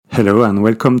Hello and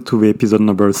welcome to episode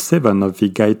number 7 of the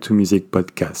Guide to Music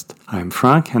podcast. I'm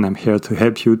Frank and I'm here to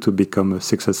help you to become a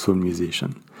successful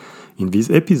musician. In this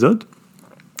episode,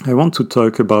 I want to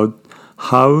talk about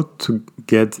how to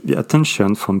get the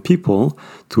attention from people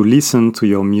to listen to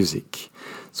your music.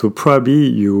 So probably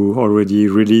you already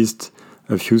released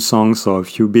a few songs or a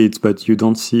few beats, but you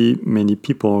don't see many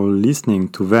people listening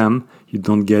to them. You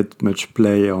don't get much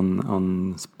play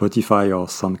on Spotify or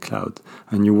SoundCloud.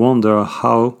 And you wonder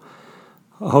how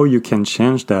you can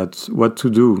change that, what to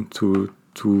do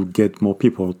to get more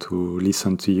people to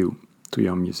listen to you, to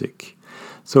your music.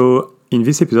 So in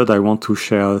this episode, I want to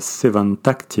share 7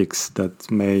 tactics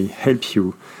that may help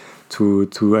you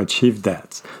to achieve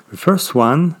that. The first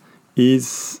one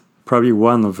is probably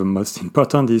one of the most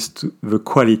important, is the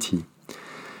quality.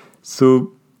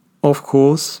 So, of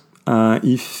course,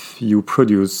 if you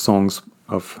produce songs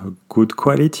of good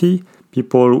quality,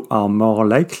 people are more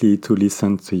likely to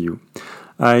listen to you.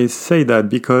 I say that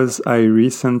because I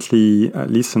recently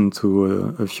listened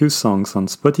to a few songs on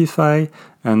Spotify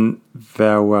and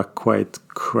they were quite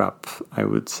crap, I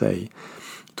would say.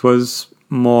 It was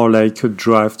more like a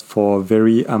draft for a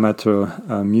very amateur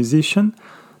musician.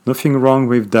 Nothing wrong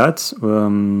with that.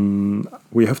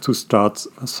 We have to start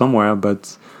somewhere,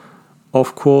 but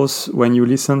of course, when you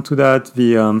listen to that,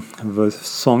 the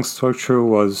song structure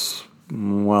was,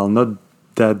 not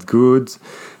that good.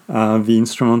 The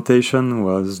instrumentation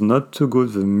was not too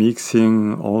good. The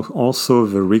mixing, also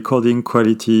the recording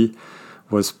quality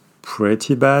was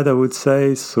pretty bad, I would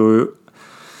say. So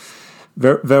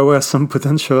there was some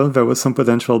potential,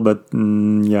 but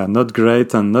not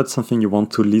great and not something you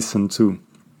want to listen to.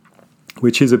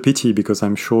 Which is a pity because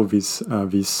I'm sure this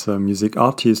music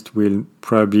artist will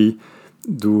probably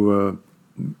do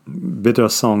better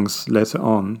songs later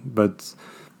on. But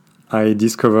I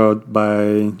discovered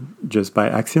by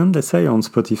accident, let's say, on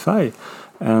Spotify.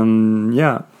 And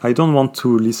I don't want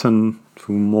to listen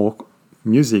to more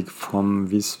music from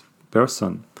this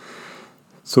person.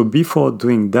 So before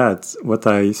doing that, what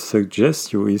I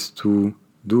suggest you is to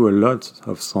do a lot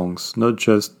of songs, not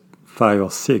just 5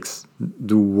 or 6,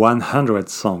 do 100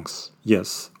 songs.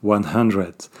 Yes,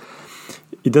 100.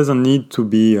 It doesn't need to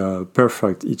be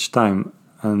perfect each time.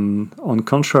 And on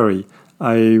contrary,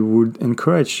 I would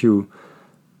encourage you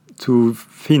to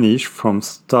finish from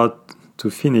start to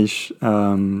finish,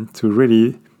 to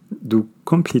really do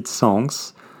complete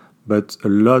songs, but a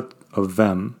lot of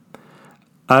them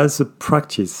as a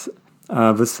practice.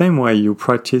 The same way you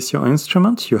practice your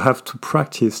instrument, you have to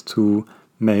practice to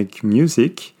make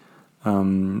music.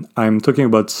 I'm talking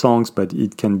about songs, but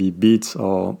it can be beats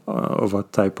or other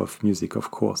type of music,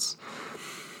 of course.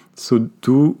 So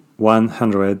do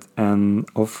 100, and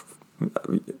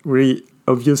really,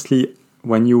 obviously,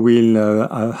 when you will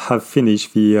have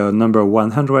finished the number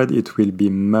 100, it will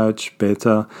be much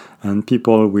better, and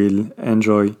people will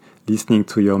enjoy listening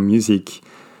to your music.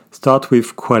 Start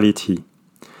with quality.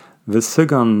 The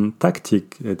second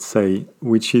tactic, let's say,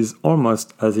 which is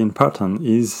almost as important,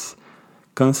 is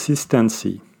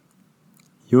consistency.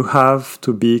 You have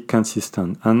to be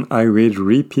consistent, and I will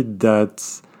repeat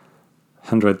that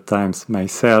 100 times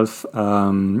myself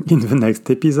in the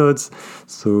next episodes,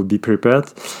 so be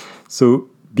prepared. So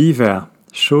be there.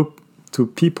 Show to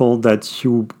people that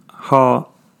you are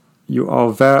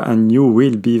there and you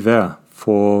will be there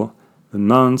for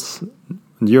months,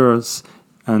 years,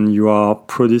 and you are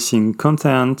producing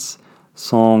content,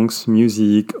 songs,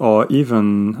 music, or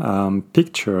even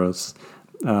pictures.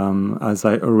 As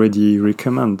I already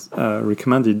recommended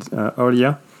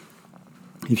earlier,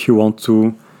 if you want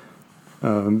to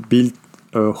build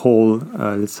a whole,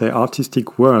 let's say,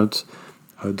 artistic world,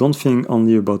 don't think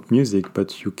only about music,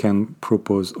 but you can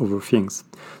propose other things.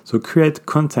 So create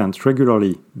content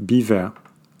regularly, be there,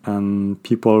 and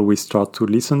people will start to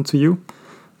listen to you.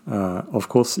 Of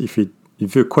course, if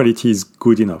the quality is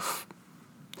good enough.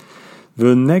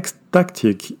 The next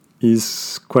tactic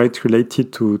is quite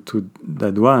related to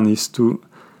that one, is to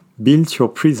build your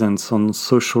presence on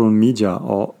social media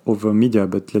or other media,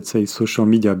 but let's say social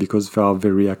media because they are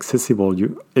very accessible.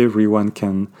 Everyone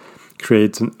can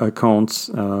create an account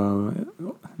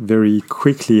very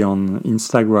quickly on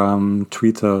Instagram,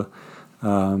 Twitter,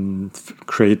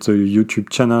 create a YouTube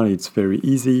channel. It's very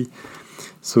easy.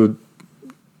 So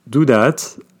do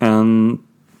that and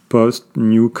post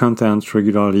new content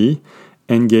regularly,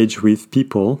 engage with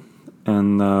people,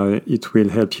 and it will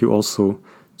help you also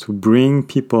to bring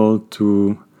people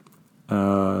to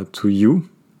you.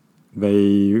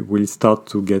 They will start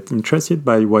to get interested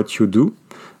by what you do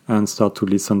and start to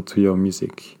listen to your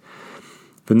music.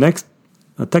 The next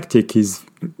tactic is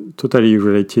totally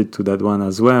related to that one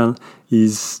as well,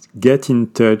 is get in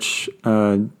touch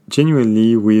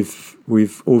genuinely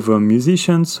with other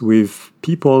musicians, with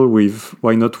people,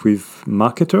 why not with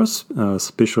marketers,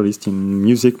 specialists in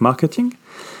music marketing,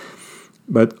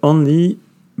 but only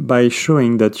by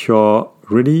showing that you're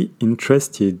really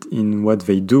interested in what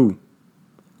they do.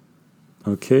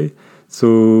 Okay,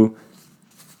 so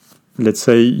let's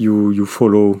say you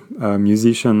follow a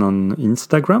musician on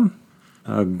Instagram.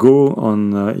 Go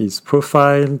on his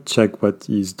profile, check what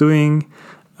he's doing,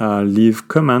 leave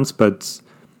comments, but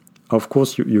of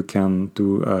course you can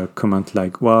do a comment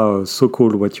like, wow, so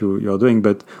cool what you're doing,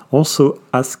 but also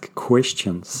ask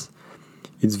questions.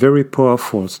 It's very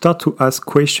powerful. Start to ask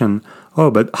questions. Oh,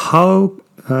 but how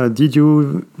did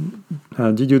you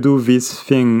do this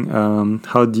thing?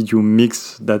 How did you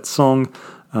mix that song?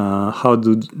 How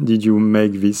did you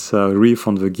make this riff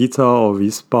on the guitar or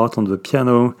this part on the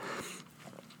piano?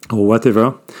 Or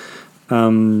whatever.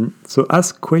 So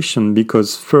ask question,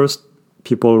 because first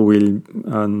people will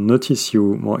notice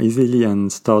you more easily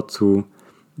and start to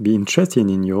be interested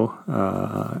in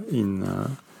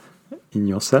in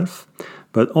yourself.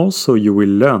 But also you will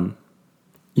learn.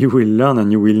 You will learn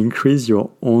and you will increase your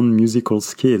own musical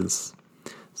skills.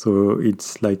 So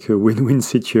it's like a win-win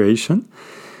situation.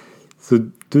 So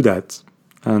do that,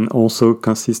 and also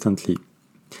consistently.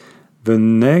 The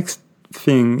next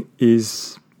thing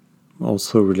is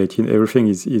also related, everything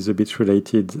is a bit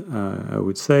related, I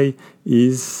would say,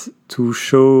 is to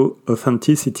show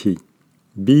authenticity.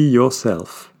 Be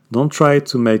yourself. Don't try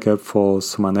to make up for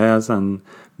someone else and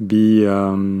be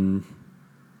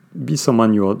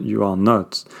someone you are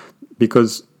not.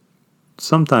 Because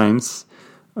sometimes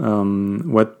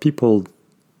what people,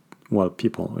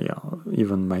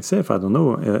 even myself, I don't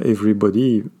know,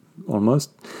 everybody almost,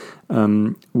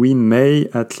 we may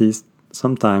at least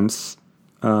sometimes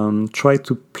try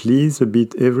to please a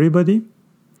bit everybody.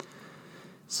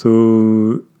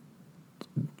 So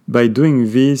by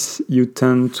doing this, you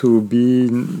tend to be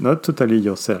not totally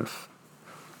yourself,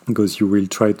 because you will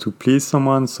try to please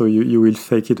someone, so you will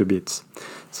fake it a bit.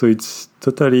 So it's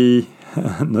totally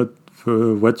not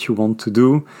what you want to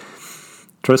do.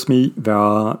 Trust me, there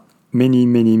are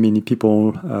many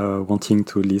people wanting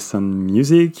to listen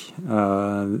music.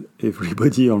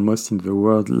 Everybody almost in the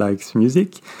world likes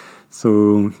music.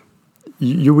 So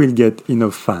you will get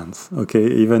enough fans, okay?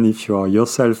 Even if you are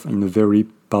yourself in a very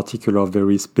particular,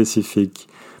 very specific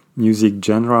music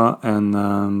genre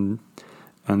and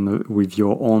with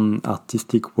your own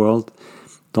artistic world,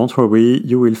 don't worry,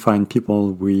 you will find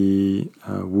people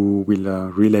who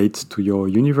will relate to your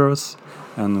universe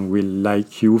and will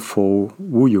like you for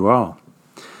who you are.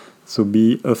 So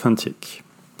be authentic.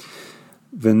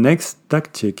 The next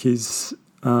tactic is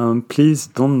please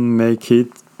don't make it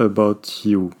about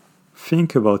you.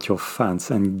 Think about your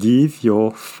fans and give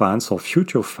your fans or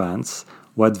future fans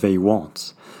what they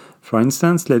want. For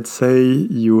instance, let's say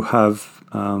you have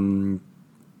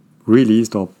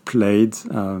released or played,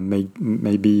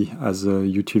 maybe as a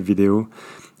YouTube video,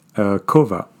 a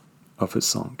cover of a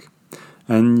song.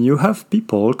 And you have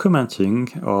people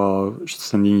commenting or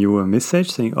sending you a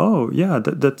message saying, oh, yeah,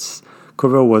 that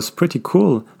cover was pretty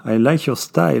cool. I like your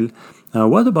style.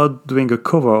 What about doing a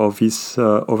cover of this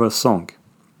other song?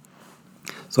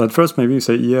 So at first maybe you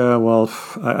say, yeah, well,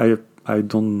 I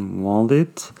don't want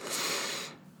it.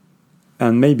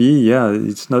 And maybe, yeah,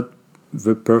 it's not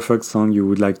the perfect song you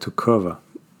would like to cover.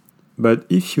 But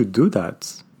if you do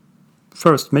that,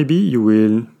 first, maybe you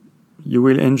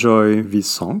will enjoy this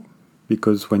song,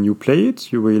 because when you play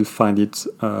it, you will find it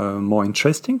more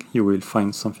interesting. You will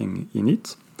find something in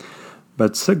it.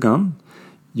 But second,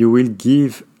 you will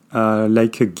give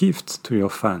like a gift to your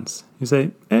fans. You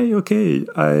say, hey, okay,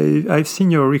 I've seen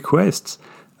your requests.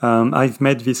 I've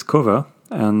made this cover,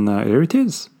 and here it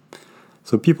is.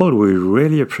 So people will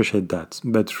really appreciate that.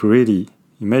 But really,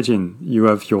 imagine you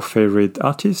have your favorite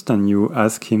artist and you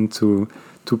ask him to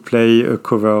play a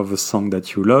cover of a song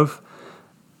that you love.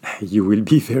 You will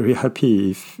be very happy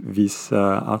if this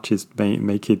artist may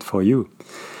make it for you.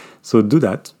 So do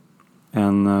that,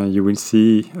 and you will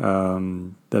see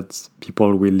that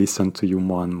people will listen to you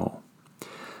more and more.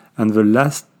 And the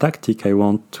last tactic I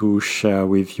want to share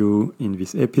with you in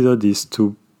this episode is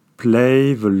to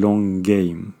play the long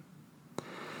game.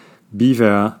 Be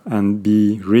there and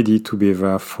be ready to be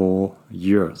there for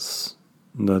years.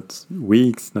 Not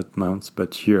weeks, not months,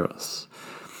 but years.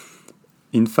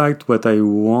 In fact, what I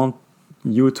want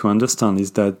you to understand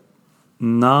is that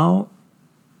now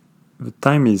the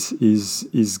time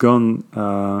is gone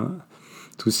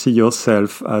to see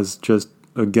yourself as just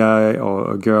a guy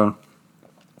or a girl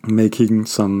making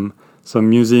some some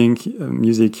music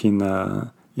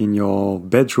in your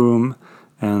bedroom,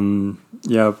 and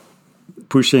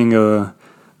pushing a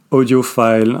audio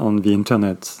file on the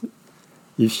internet.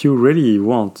 If you really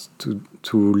want to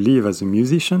live as a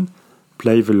musician,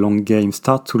 play the long game,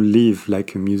 start to live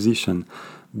like a musician,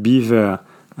 be there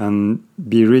and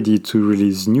be ready to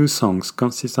release new songs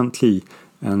consistently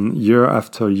and year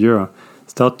after year.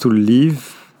 Start to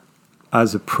live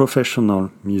as a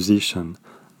professional musician,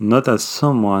 not as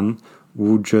someone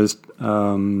who just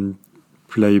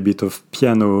play a bit of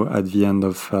piano at the end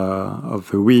of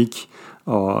the week,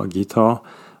 or guitar,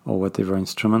 or whatever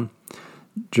instrument.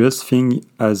 Just think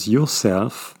as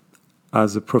yourself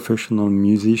as a professional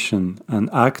musician and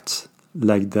act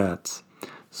like that.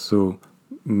 So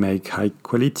make high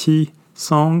quality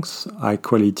songs, high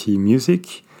quality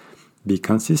music, be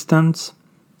consistent,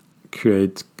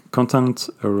 create content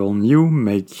around you,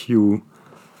 make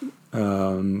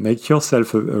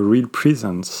yourself a real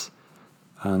presence,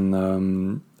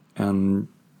 and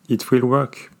it will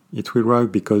work. It will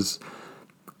work because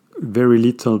very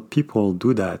little people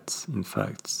do that. In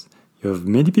fact, you have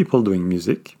many people doing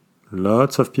music,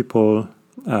 lots of people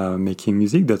making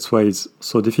music. That's why it's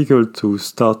so difficult to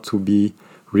start to be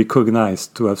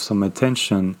recognized, to have some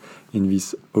attention in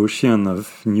this ocean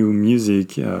of new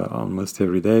music almost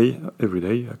every day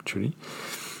actually.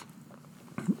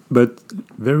 But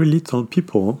very little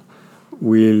people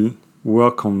will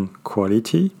work on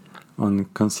quality, on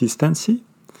consistency,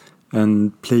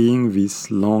 and playing this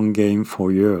long game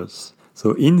for years.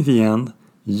 So in the end,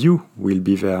 you will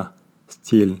be there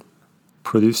still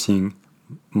producing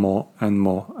more and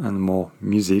more and more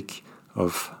music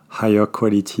of higher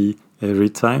quality every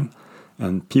time,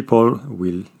 and people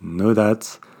will know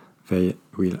that, they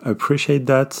will appreciate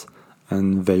that,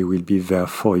 and they will be there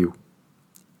for you.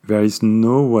 There is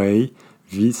no way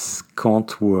this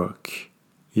can't work.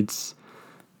 It's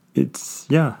it's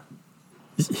the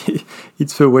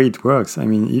way it works. I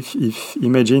mean, if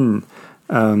imagine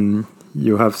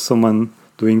you have someone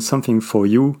doing something for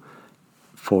you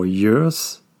for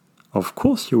years, of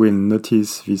course you will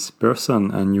notice this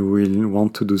person and you will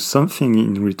want to do something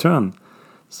in return.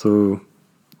 So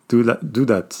do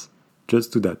that,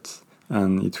 just do that,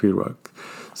 and it will work.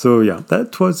 So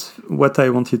that was what I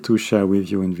wanted to share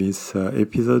with you in this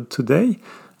episode today.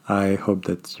 I hope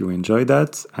that you enjoyed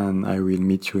that, and I will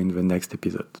meet you in the next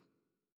episode.